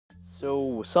So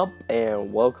what's up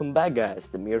and welcome back guys,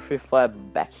 the Mere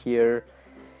 55 back here,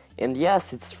 and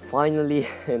yes, it's finally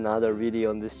another video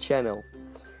on this channel.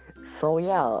 So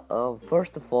yeah,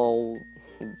 first of all,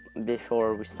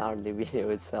 before we start the video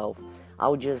itself,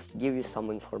 I'll just give you some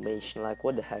information like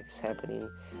what the heck is happening.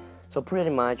 So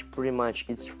pretty much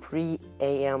it's 3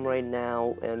 a.m. right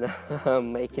now, and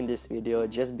I'm making this video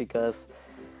just because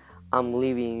I'm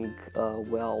leaving,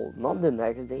 well, not the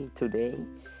next day, today,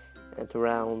 at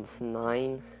around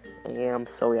 9 a.m.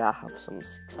 So yeah, I have some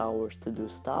 6 hours to do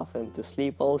stuff and to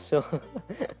sleep also.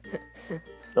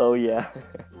 So yeah,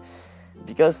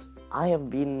 because I have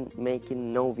been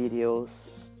making no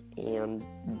videos, and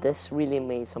this really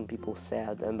made some people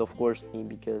sad, and of course me,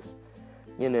 because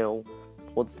you know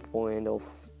what's the point of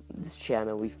this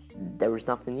channel if there is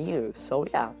nothing new. So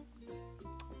yeah,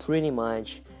 pretty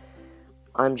much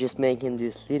I'm just making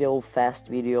this little fast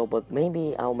video, but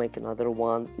maybe I'll make another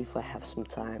one if I have some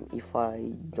time, if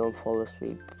I don't fall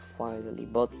asleep finally.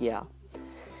 But yeah,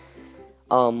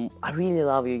 I really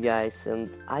love you guys, and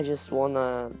I just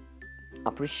wanna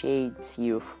appreciate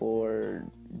you for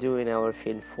doing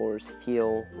everything, for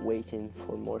still waiting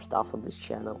for more stuff on this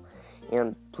channel.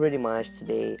 And pretty much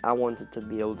today I wanted to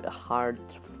build a heart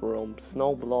from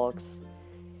snow blocks,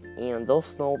 and those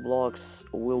snow blocks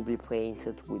will be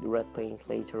painted with red paint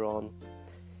later on.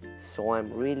 So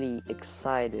I'm really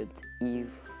excited if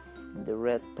the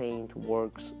red paint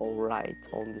works alright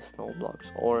on the snow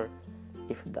blocks, or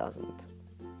if it doesn't.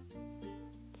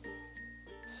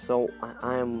 So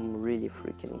I'm really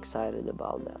freaking excited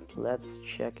about that. Let's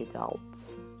check it out.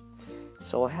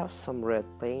 So I have some red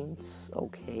paints,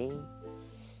 okay,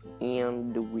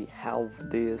 and we have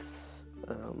this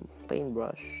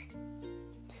paintbrush.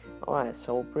 Alright,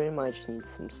 so pretty much need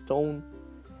some stone.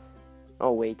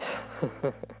 Oh wait,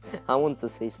 I want to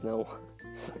say snow.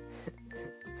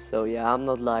 So yeah, I'm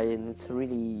not lying, it's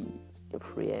really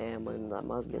 3 a.m. and I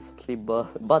must get some sleep,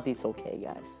 but it's okay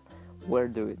guys, we're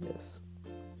doing this.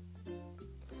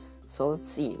 So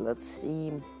let's see,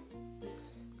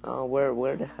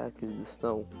 where the heck is the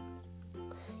snow?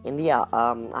 And yeah,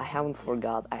 I haven't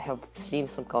forgot, I have seen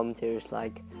some commentaries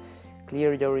like,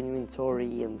 clear your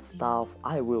inventory and stuff.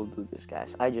 I will do this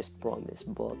guys, I just promise,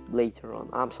 but later on.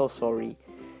 I'm so sorry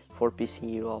for pissing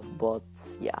you off, but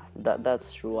yeah,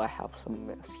 that's true, I have some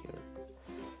mess here.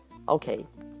 Okay,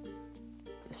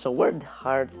 so where the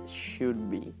heart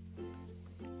should be,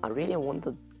 I really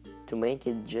wanted to make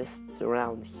it just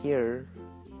around here,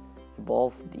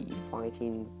 above the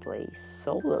fighting place.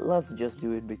 So let's just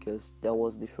do it, because that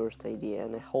was the first idea,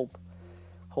 and I hope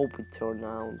it turns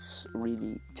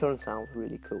out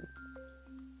really cool.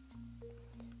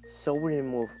 So we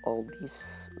remove all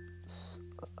these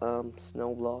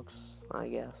snow blocks, I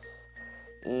guess,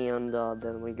 and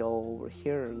then we go over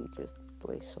here and just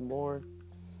place some more,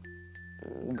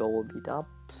 go a bit up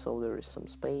so there is some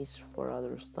space for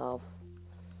other stuff.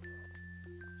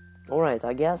 Alright,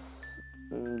 I guess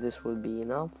this will be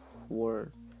enough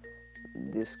for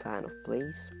this kind of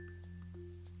place.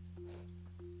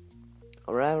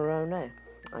 Alright,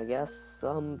 I guess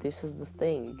this is the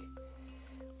thing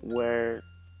where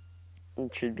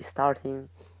it should be starting.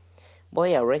 But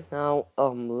yeah, right now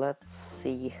let's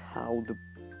see how the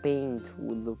paint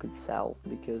will look itself,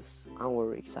 because I'm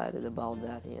very excited about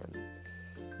that, and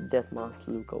that must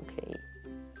look okay.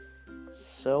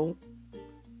 So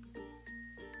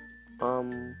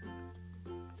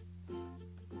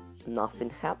nothing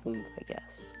happened, I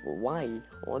guess. Why?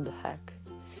 What the heck?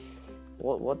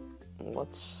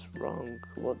 What's wrong?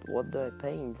 What do I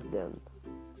paint then?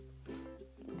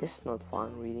 This is not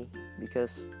fun really,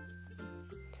 because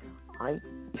I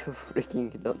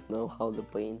freaking don't know how the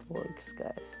paint works,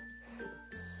 guys.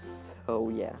 So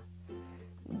yeah,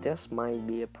 this might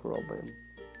be a problem,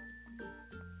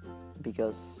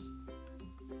 because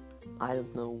I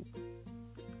don't know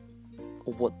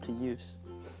what to use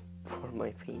for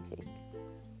my painting.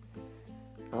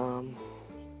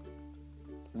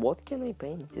 What can I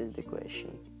paint is the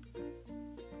question.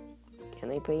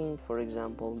 Can I paint, for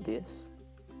example, this?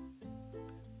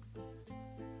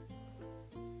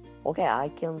 Okay, I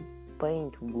can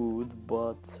paint wood,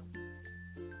 but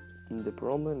the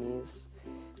problem is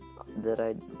that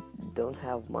I don't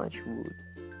have much wood.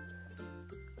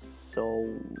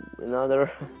 So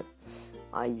another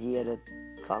idea that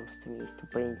comes to me is to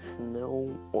paint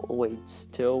stone,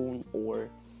 or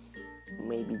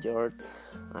maybe dirt.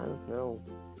 I don't know.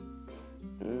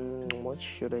 What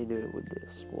should I do with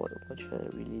this? What should I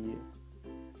really do?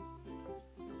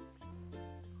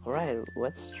 Alright,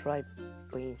 let's try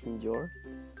painting dirt.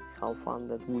 How fun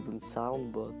that wouldn't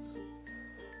sound, but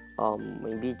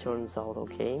maybe it turns out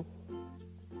okay.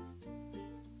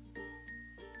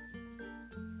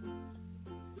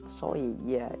 So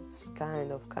yeah, it's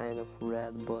kind of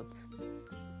red,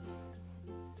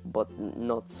 but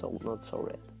not so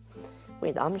red.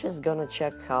 Wait, I'm just gonna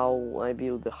check how I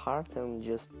build the heart and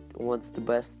just what's the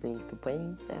best thing to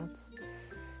paint at.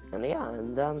 And yeah,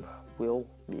 and then we'll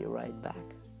be right back.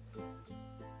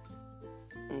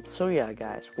 So yeah,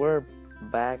 guys, we're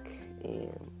back,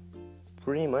 and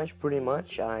pretty much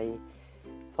I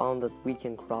found that we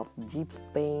can craft deep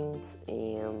paint,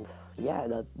 and yeah,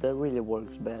 that really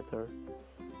works better.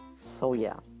 So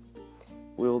yeah,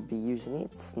 we'll be using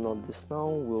it, not the snow,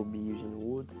 we'll be using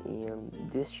wood, and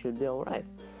this should be alright.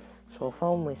 So I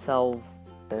found myself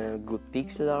a good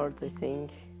pixel art, I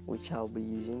think, which I'll be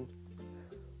using.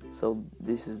 So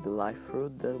this is the life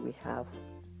fruit that we have,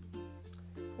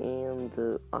 and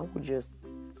I will just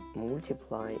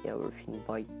multiply everything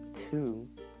by 2.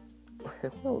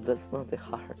 Well, that's not the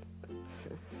heart.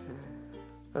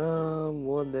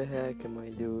 What the heck am I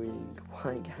doing?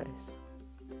 Why, guys?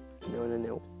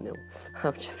 No.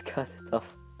 I've just cut it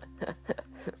off.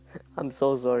 I'm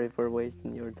so sorry for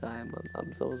wasting your time.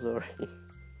 I'm so sorry.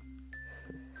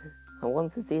 I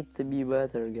wanted it to be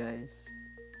better, guys.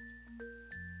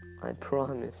 I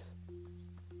promise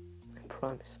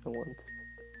I wanted.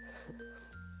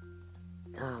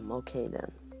 Okay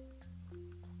then.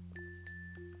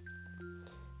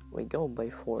 We go by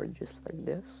 4 just like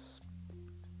this.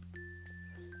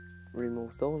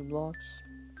 Remove those blocks.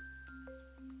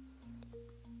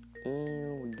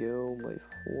 And we go by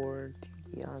 4 to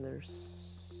the other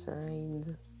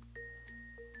side.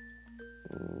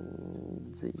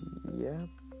 Yeah.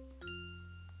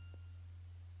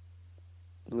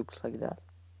 Looks like that.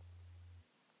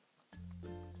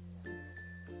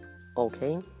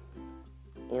 Okay.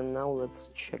 And now let's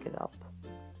check it out.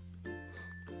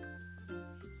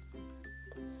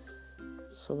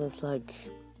 So that's like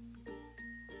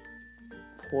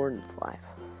 4 and 5.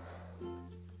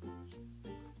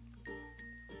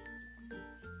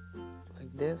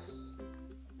 Like this.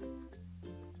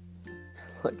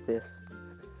 Like this.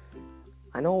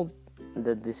 I know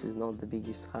that this is not the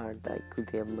biggest heart I could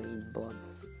have made, but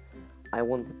I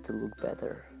want it to look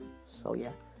better. So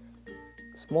yeah.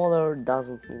 Smaller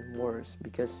doesn't mean worse,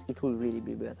 because it will really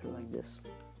be better like this.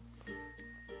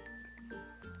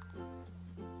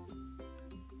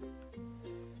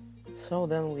 So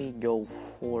then we go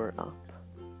 4 up.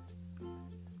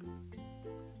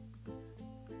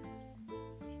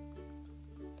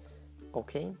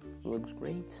 Okay, looks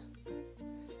great.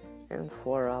 And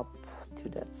 4 up to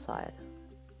that side.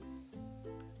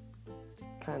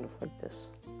 Kind of like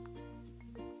this.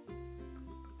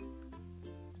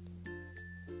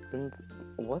 And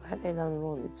what had I done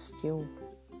wrong? It's still...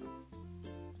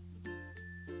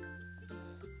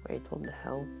 Wait, what the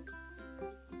hell?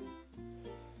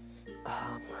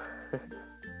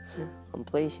 I'm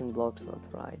placing blocks not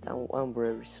right. I'm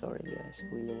very sorry, guys. I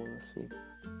really wanna sleep.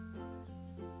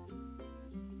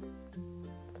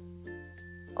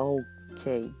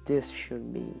 Okay, this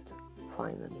should be it,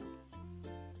 finally.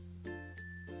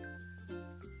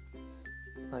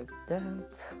 Like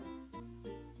that.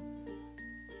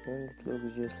 And it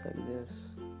looks just like this.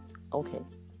 Okay.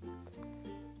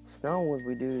 So now what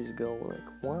we do is go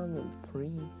like 1 and 3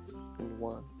 and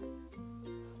 1.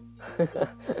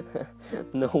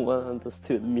 No one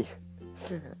understood me.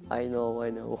 I know.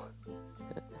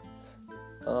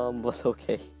 But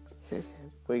okay.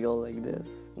 We go like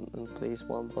this and place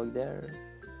 1 block there,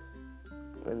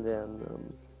 and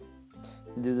then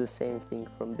do the same thing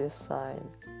from this side.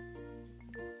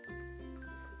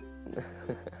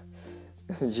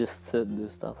 Just do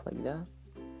stuff like that.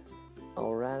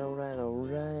 Alright,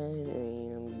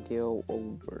 and go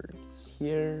over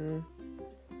here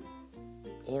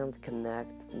and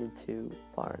connect the 2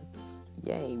 parts.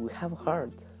 Yay, we have a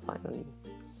heart, finally.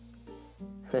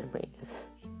 I made it.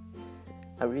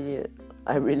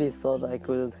 I really thought I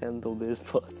couldn't handle this,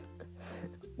 but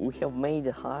we have made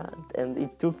a heart, and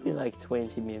it took me like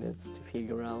 20 minutes to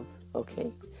figure out.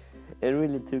 Okay, it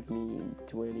really took me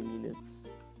 20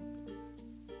 minutes.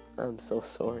 I'm so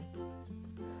sorry.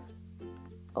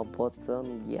 But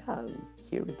yeah,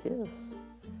 here it is.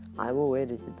 I will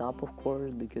edit it up, of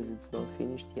course, because it's not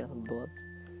finished yet, but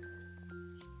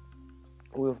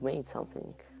we've made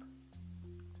something,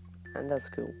 and that's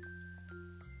cool.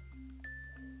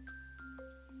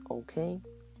 Okay,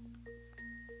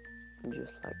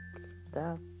 just like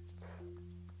that.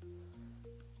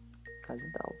 Cut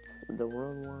it out, the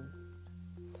wrong one,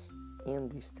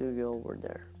 and these 2 go over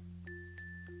there.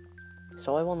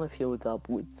 So I want to fill it up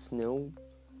with snow,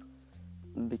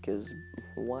 because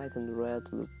white and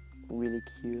red look really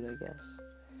cute, I guess.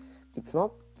 It's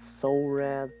not so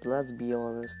red, let's be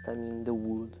honest, I mean the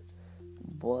wood,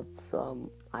 but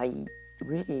I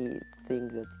really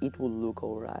think that it will look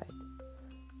alright,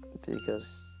 because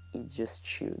it just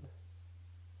should.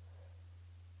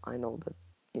 I know that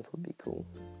it will be cool.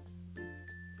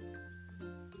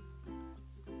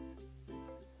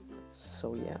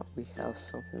 So yeah, we have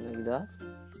something like that.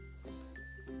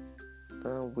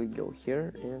 We go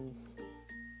here, and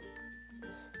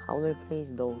how do I place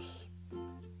those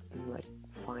like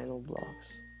final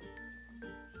blocks?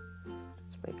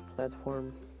 Let's make a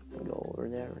platform, go over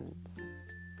there, and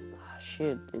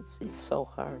shit, it's so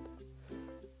hard.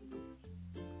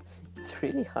 It's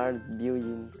really hard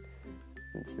building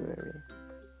in Terraria.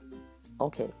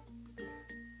 Okay,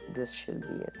 this should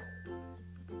be it.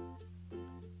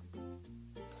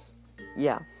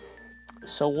 Yeah,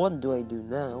 so what do I do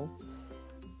now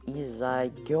is I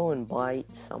go and buy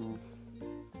some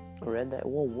red dye.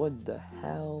 Whoa, what the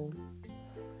hell?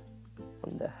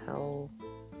 What the hell?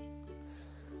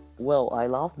 Well, I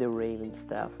love the raven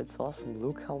staff, it's awesome.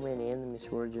 Look how many enemies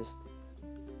were just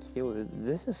killed.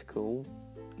 This is cool.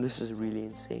 This is really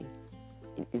insane.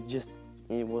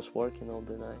 It was working all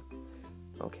the night.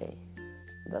 Okay,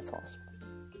 that's awesome.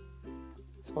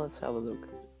 So let's have a look.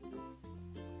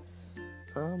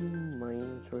 My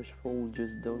inventory's full,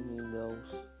 just don't need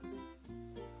those.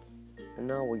 And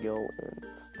now we go and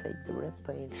take the red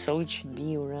paint. So it should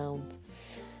be around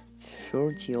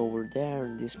 30 over there,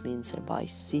 and this means I buy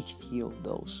 60 of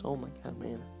those. Oh my god,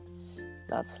 man,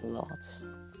 that's lots.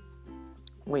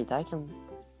 Wait, I can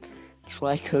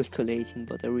try calculating,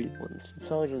 but I really want to sleep,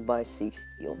 so I'll just buy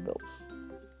 60 of those.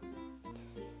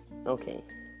 Okay,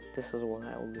 this is what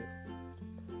I will do.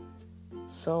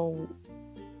 So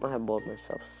I bought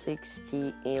myself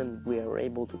 60, and we are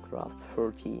able to craft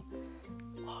 30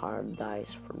 hard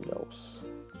dyes from those.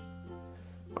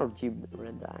 Or deep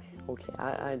red dye. Okay,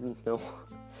 I don't know.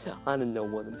 I don't know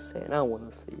what I'm saying. I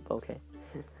want to sleep, okay.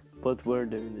 But we're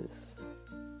doing this.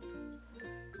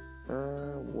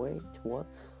 Wait,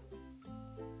 what?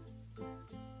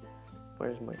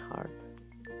 Where's my heart?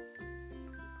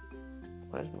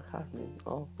 Where's my heart, man?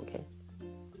 Oh, okay.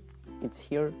 It's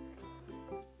here.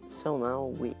 So now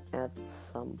we add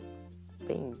some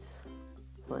paints.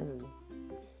 Finally.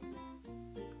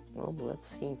 Well, let's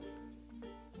see.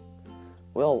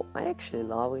 Well, I actually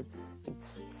love it.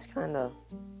 It's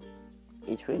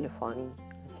really funny.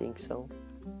 I think so.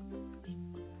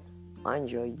 I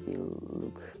enjoy the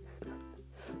look.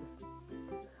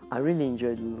 I really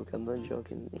enjoy the look. I'm not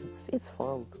joking. It's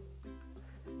fun.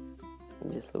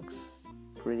 It just looks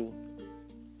pretty.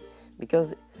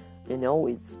 Because you know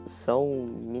it's so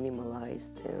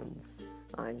minimalized, and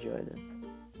I enjoyed it.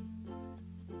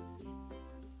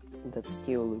 That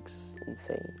still looks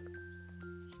insane.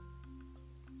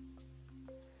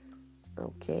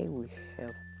 Okay, we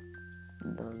have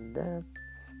done that.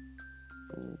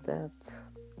 And that.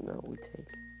 Now we take.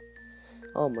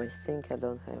 I think I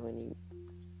don't have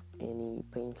any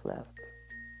paint left.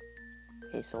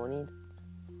 Okay, so I need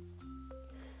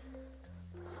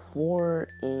 4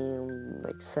 and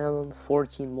like 7,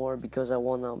 14 more, because I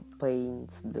wanna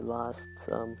paint the last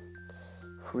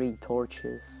 3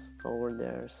 torches over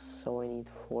there. So I need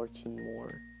 14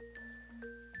 more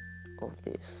of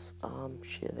this.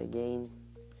 Shit, again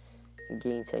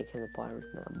taking a pirate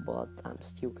map, but I'm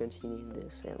still continuing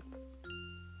this and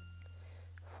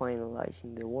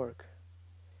finalizing the work.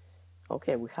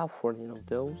 Okay, we have 14 of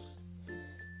those.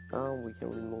 We can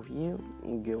remove you,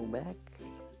 go back,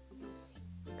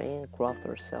 and craft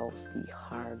ourselves the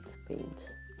hard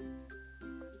paint.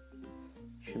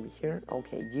 Should be here.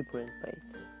 Okay, deep red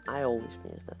paint. I always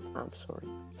miss that. I'm sorry.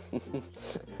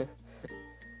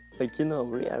 Like, you know,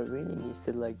 I really missed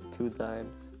it like 2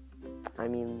 times. I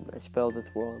mean, I spelled it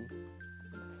wrong.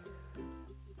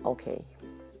 Okay.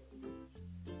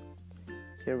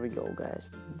 Here we go,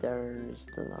 guys. There's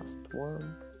the last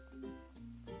one.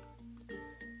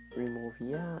 Remove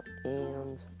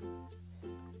and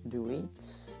do it.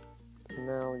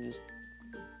 Now just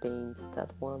paint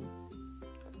that one.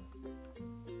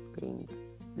 Paint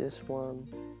this one.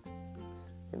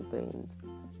 And paint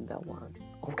that one.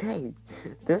 Okay,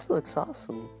 this looks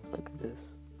awesome. Look at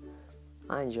this.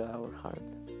 I enjoy our heart.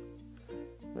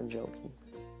 Not joking.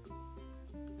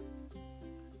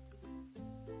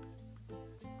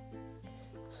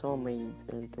 So I made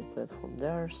a little platform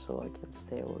there so I can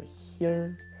stay over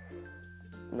here.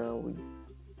 Now we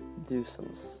do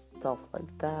some stuff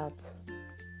like that.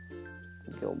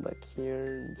 Go back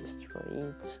here, destroy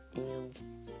it, and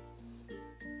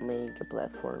make a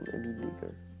platform a bit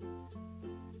bigger.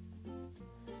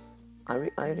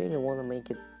 I really want to make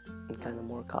it kind of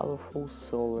more colorful,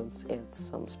 so let's add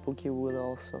some spooky wood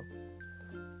also.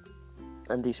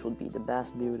 And this would be the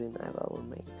best building I've ever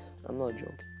made. I'm not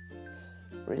joking.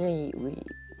 Really,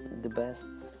 the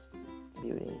best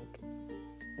building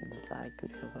that I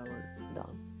could have ever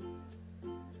done.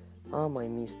 I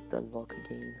missed that block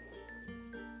again.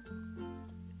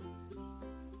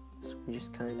 So we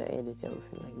just kinda edit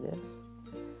everything like this.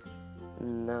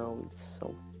 Now it's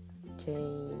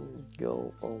okay.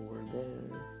 Go over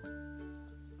there.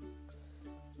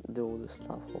 Do the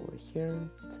stuff over here.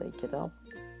 Take it up.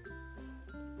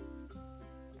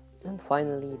 And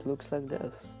finally it looks like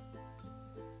this.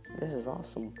 This is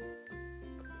awesome.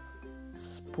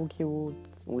 Spooky wood,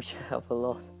 which I have a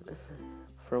lot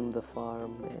from the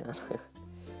farm, man.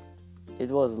 It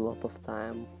was a lot of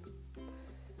time.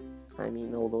 I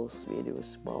mean, all those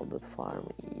videos about that farm,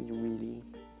 it really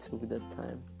took that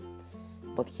time.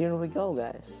 But here we go,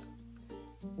 guys.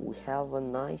 We have a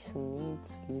nice and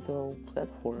neat little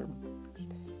platform.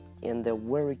 And a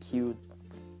very cute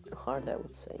heart, I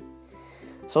would say.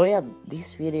 So yeah,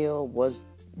 this video was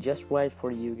just right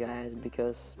for you guys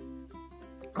because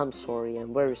I'm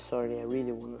very sorry, I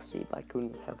really want to sleep, I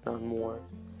couldn't have done more.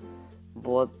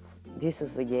 But this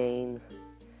is again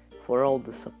for all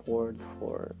the support,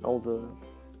 for all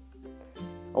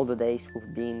the days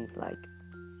we've been like,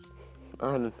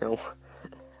 I don't know,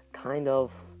 kind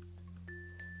of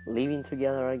living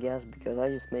together, I guess, because I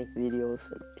just make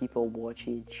videos and people watch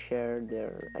it, share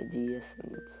their ideas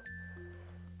and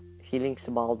feelings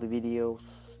about the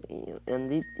videos,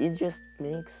 and it just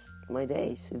makes my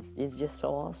days. It's just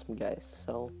so awesome, guys.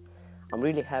 So I'm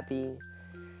really happy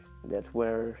that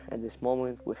we're at this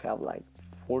moment we have like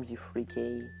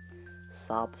 43k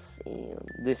subs, and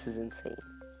this is insane.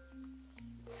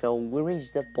 So we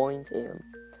reached that point, and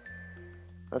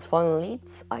that's finally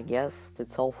it. I guess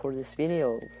that's all for this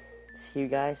video. See you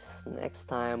guys next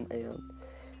time, and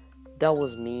that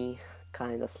was me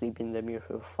kinda sleeping the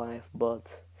Mirror 5,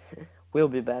 but we'll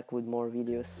be back with more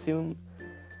videos soon.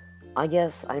 I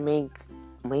guess I make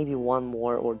maybe one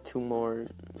more or two more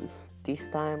this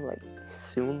time, like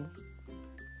soon.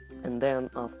 And then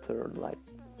after like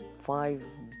 5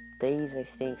 days, I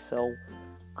think so,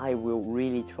 I will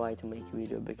really try to make a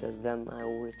video, because then I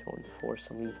will return for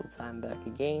some little time back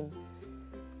again.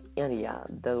 And yeah,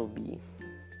 that will be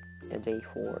a day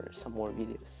for some more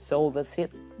videos. So that's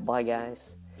it. Bye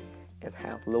guys, and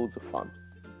have loads of fun.